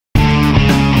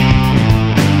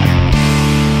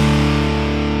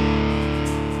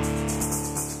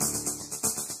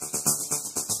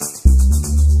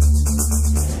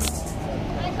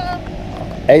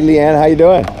Hey, Liane, how you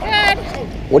doing? Good.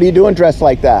 What are you doing dressed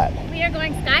like that? We are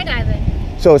going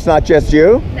skydiving. So it's not just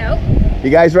you? Nope. You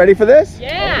guys ready for this?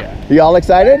 Yeah. Are you all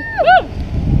excited? Woo!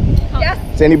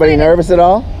 Yes. Is anybody nervous at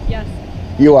all? Yes.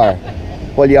 You are?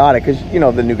 Well, you ought to, because you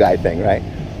know the new guy thing, right?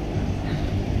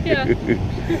 Yeah.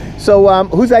 So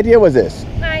whose idea was this?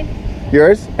 Mine.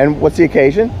 Yours? And what's the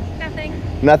occasion? Nothing.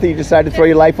 Nothing? You decided to throw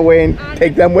your life away and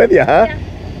take them with you, huh? Yeah.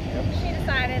 She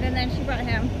decided, and then she brought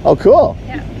him. Oh, cool.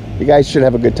 Yeah. You guys should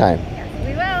have a good time. Yes,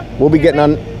 we will. We'll be getting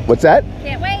on, what's that?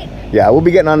 Can't wait. Yeah, we'll be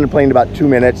getting on the plane in about 2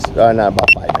 minutes, no, about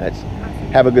 5 minutes.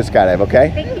 Have a good skydive, okay?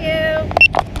 Thank you.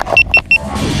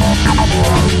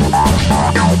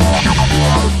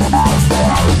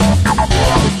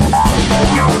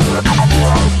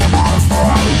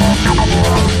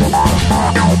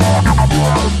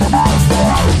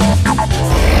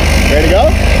 Ready to go?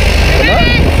 Come on.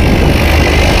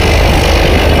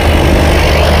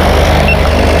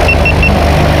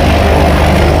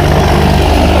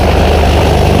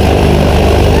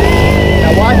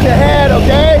 Now watch your head,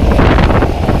 okay?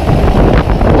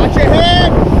 Watch your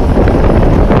head.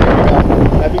 There you go.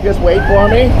 Now if you just wait for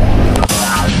me.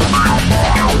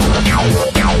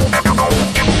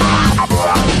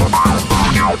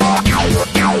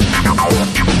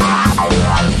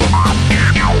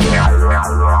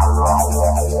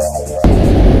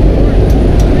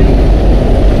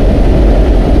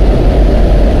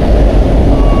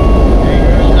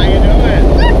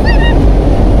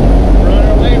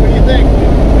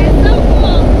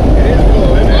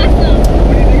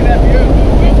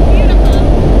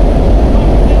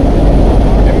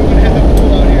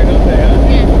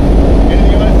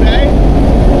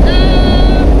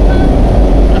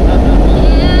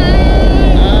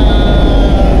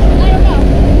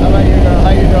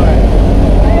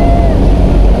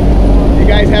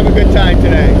 Have a good time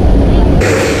today.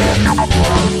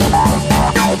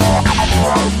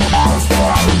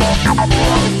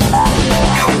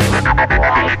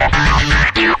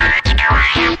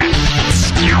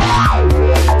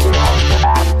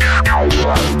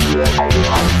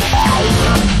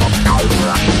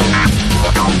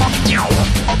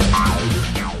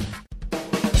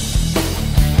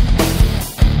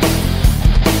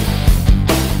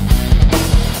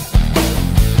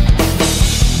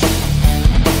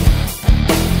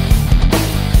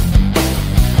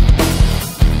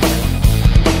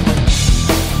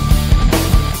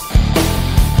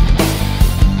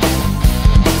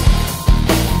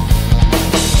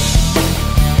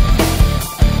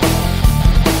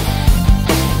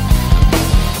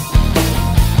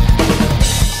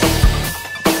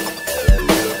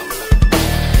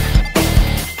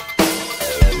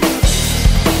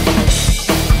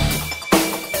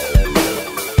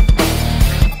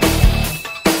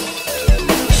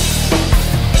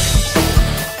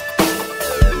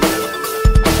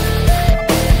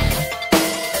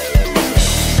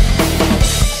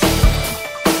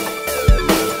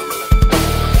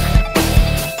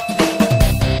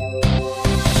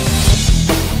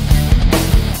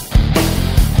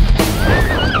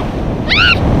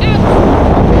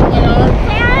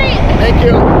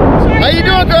 How you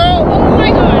doing, girl? Oh my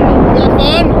god. You got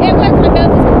fun? It was, my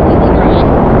mouth is completely dry.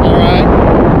 Alright.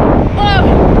 Oh.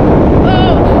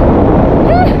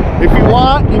 If you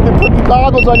want, you can put the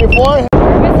goggles on your forehead.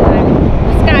 I'm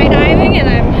skydiving and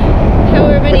I'm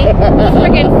however many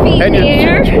friggin' feet in the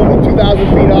air. And you're 22,000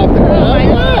 feet off the ground. Oh my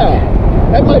god.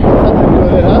 Yeah. That might be something to do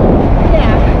with it, huh?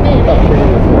 Yeah, maybe. How pretty is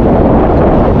it?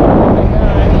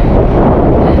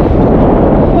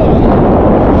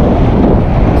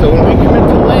 So when we come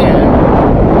into land,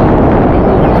 we're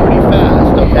moving pretty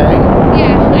fast, okay?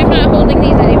 Yeah, I'm not holding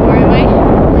these anymore, am I?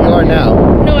 We are now.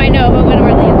 No, I know, but when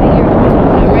we're landing, you're holding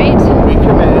them, right? When we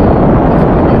come in, it's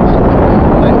going to be about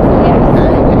like that, Yes.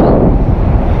 okay?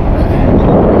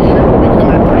 We'll be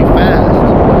coming in pretty fast.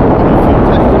 And if you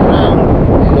touch the ground,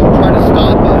 don't try to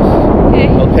stop us. Okay.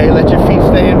 Okay, let your feet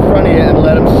stay in front of you and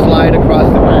let them slide across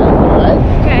the ground, alright?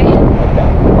 Okay. Okay.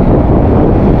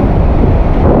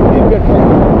 Be a good girl.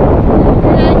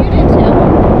 Yeah, you did too.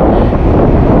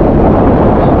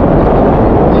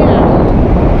 Yeah.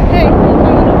 Hey.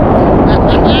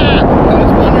 I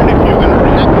was wondering if you were going to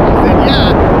react when you said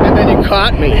yeah, and then you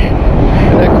caught me.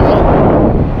 Isn't that cool?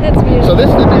 That's beautiful. So this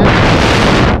is the dance.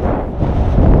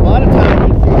 A lot of times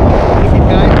you see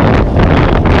guys.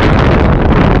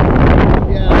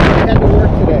 Yeah, I had to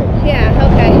work today. Yeah,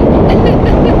 okay.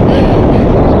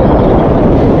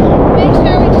 Make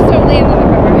sure we just don't land in the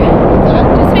river.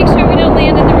 Just make sure we don't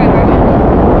land in the river.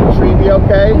 Would the tree be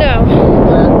okay? No.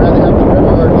 I'd rather have the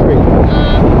river or a tree.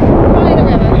 Probably the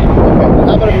river. Okay,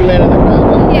 how about if we land on the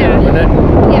ground? Yeah.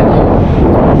 Yeah. Yeah.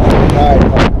 All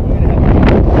right.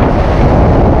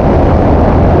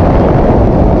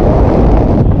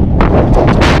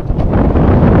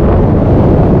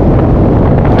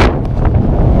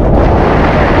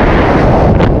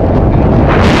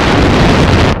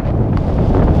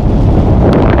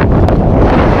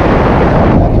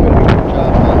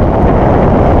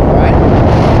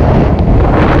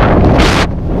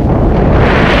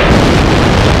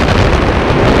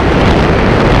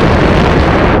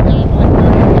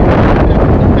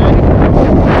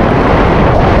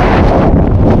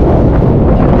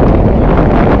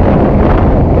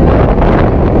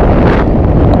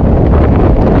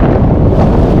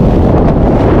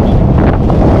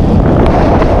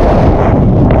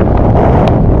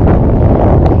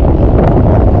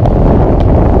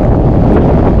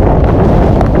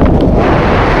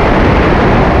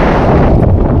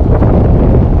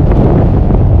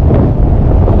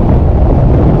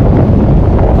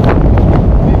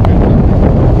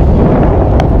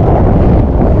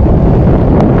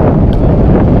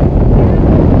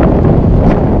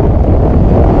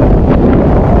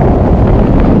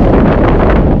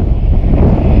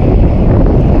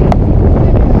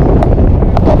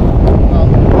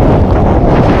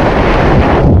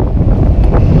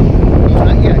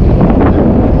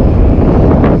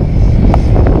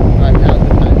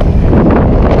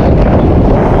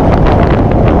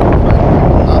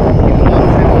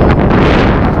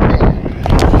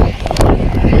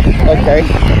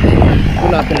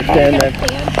 not going to stand then.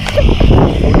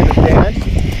 Stand. We're going to stand.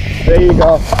 There you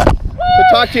go. So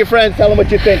talk to your friends. Tell them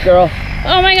what you think, girl.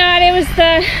 Oh my God, it was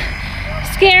the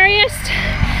scariest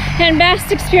and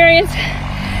best experience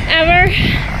ever.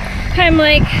 I'm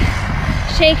like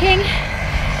shaking.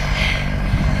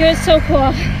 It was so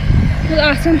cool. It was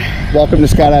awesome. Welcome to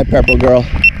Skydive Pepperell, girl.